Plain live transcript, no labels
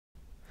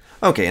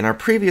Okay, in our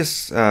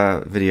previous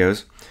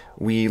videos,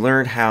 we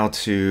learned how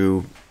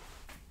to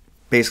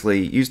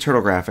basically use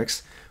Turtle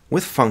Graphics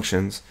with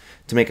functions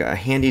to make a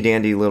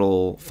handy-dandy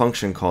little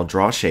function called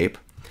draw shape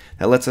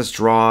that lets us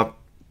draw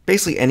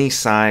basically any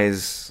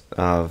size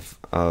of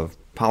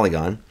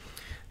polygon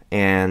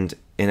and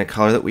in a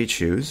color that we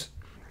choose.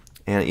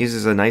 And it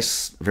uses a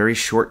nice, very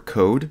short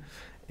code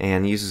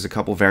and uses a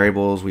couple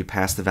variables. We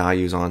pass the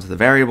values onto the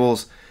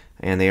variables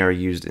and they are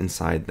used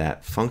inside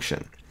that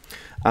function.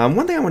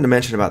 One thing I wanted to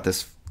mention about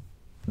this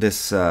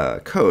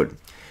code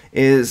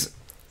is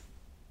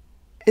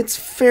it's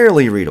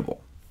fairly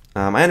readable.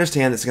 I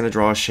understand it's going to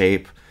draw a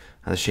shape.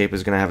 The shape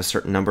is going to have a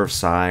certain number of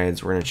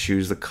sides. We're going to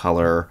choose the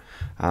color.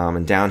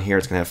 And down here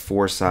it's going to have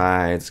 4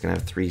 sides. It's going to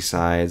have 3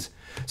 sides.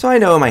 So I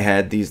know in my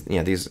head these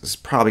is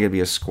probably going to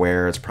be a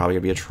square. It's probably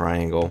going to be a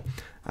triangle.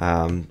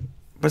 But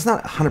it's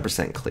not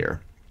 100%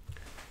 clear.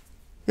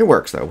 It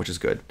works though, which is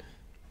good.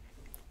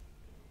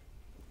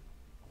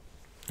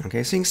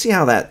 Okay, so you can see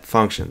how that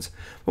functions.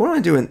 But what I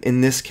want to do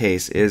in this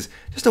case is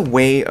just a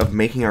way of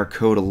making our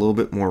code a little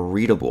bit more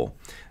readable.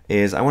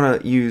 Is I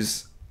want to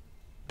use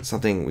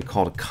something we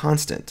call a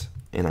constant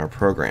in our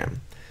program.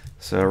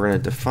 So we're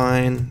going to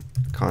define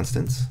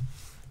constants.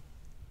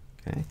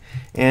 Okay,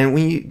 and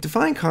when you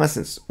define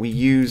constants, we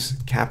use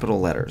capital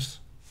letters.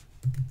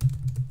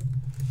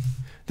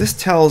 This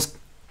tells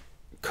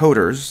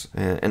coders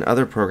and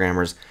other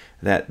programmers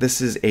that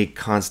this is a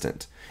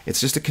constant. It's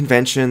just a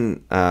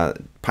convention.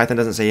 Python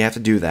doesn't say you have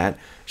to do that.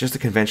 It's just a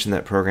convention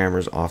that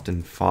programmers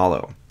often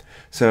follow.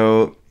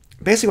 So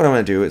basically what I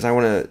want to do is I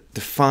want to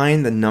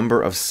define the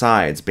number of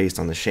sides based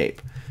on the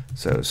shape.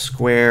 So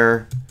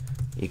square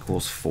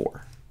equals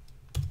 4.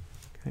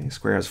 Okay,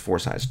 square has 4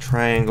 sides.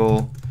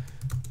 Triangle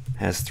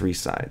has 3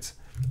 sides.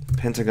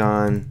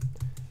 Pentagon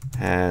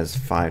has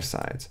 5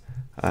 sides.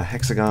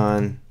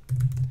 Hexagon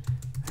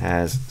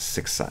has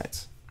 6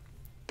 sides.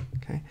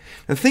 Okay.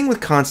 The thing with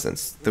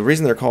constants, the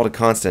reason they're called a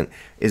constant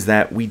is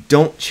that we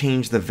don't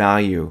change the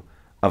value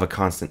of a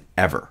constant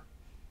ever.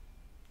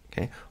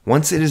 Okay.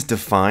 Once it is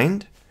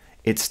defined,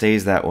 it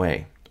stays that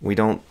way. I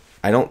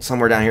don't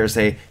somewhere down here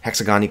say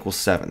hexagon equals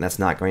 7. That's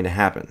not going to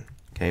happen.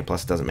 Okay.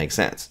 Plus it doesn't make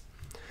sense.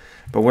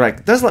 But what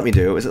it does let me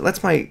do is it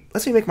lets me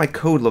make my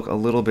code look a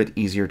little bit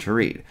easier to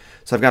read.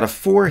 So I've got a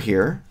 4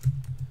 here.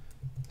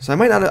 So I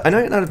might not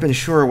have been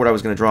sure what I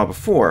was going to draw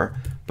before,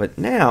 but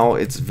now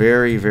it's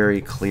very, very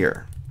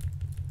clear.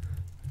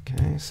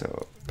 Okay,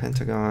 so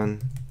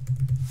pentagon,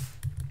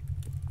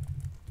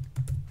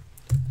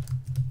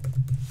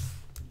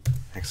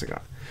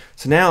 hexagon.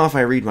 So now if I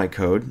read my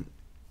code,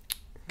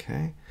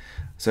 okay,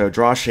 so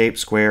draw shape,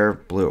 square,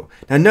 blue.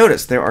 Now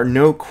notice there are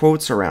no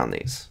quotes around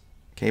these,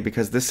 okay,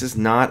 because this is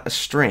not a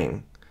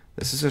string.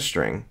 This is a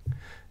string.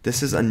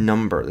 This is a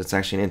number that's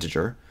actually an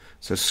integer.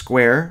 So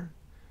square,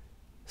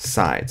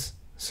 sides.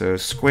 So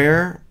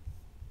square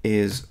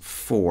is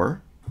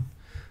 4.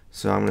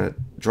 So I'm going to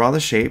draw the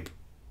shape.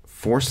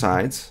 4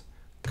 sides,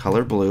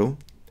 color blue,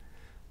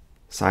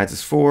 sides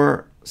is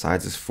 4,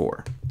 sides is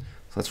 4.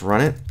 So let's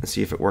run it and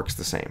see if it works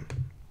the same.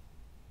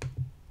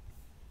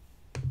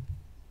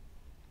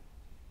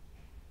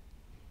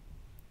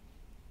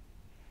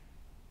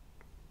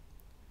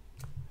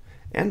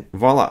 And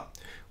voila,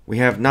 we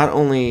have not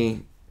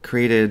only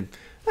created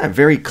a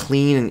very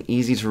clean and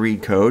easy to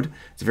read code,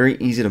 it's very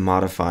easy to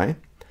modify.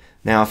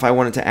 Now if I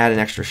wanted to add an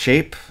extra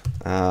shape,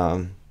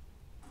 I'm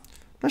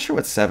not sure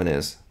what 7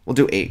 is. We'll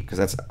do 8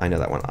 because I know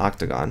that one.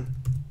 Octagon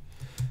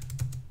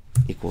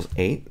equals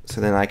 8.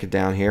 So then I could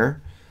down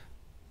here,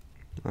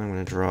 I'm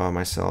going to draw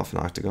myself an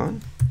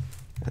octagon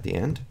at the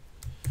end.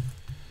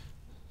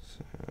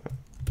 So,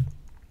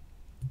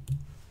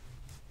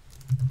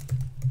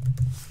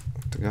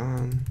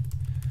 octagon,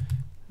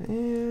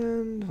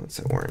 and let's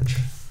say orange.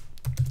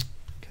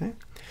 Okay,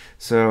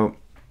 so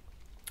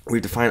we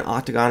define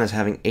octagon as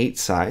having 8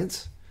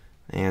 sides,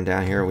 and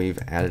down here we've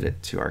added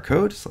it to our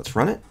code. So let's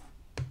run it.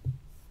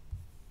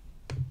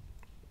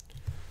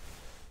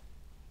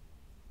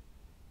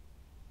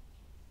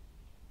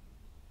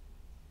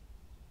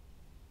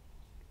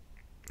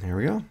 There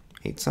we go,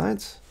 8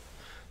 sides.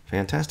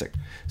 Fantastic.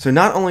 So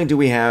not only do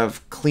we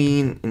have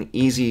clean and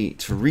easy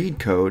to read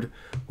code,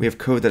 we have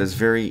code that is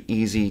very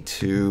easy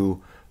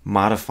to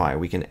modify.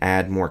 We can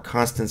add more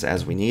constants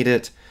as we need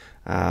it.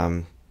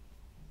 But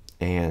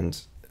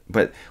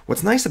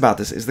what's nice about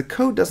this is the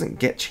code doesn't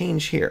get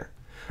changed here.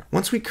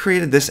 Once we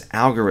created this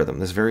algorithm,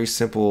 this very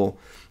simple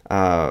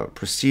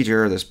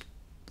procedure, this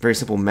very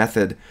simple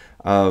method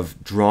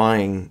of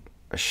drawing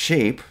a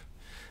shape,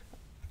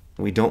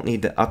 we don't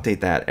need to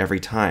update that every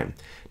time.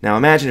 Now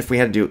imagine if we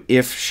had to do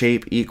if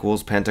shape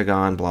equals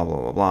pentagon, blah,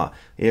 blah, blah, blah.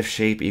 If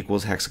shape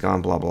equals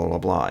hexagon, blah, blah, blah,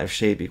 blah. If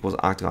shape equals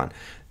octagon.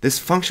 This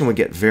function would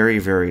get very,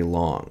 very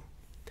long.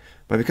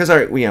 But because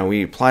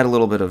we applied a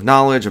little bit of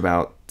knowledge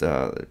about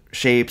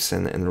shapes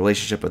and the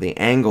relationship of the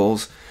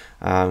angles,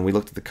 we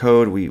looked at the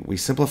code, we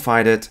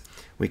simplified it,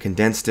 we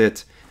condensed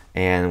it,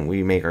 and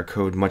we make our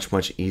code much,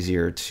 much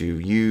easier to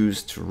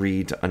use, to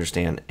read, to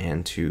understand,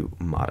 and to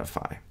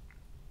modify.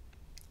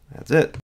 That's it.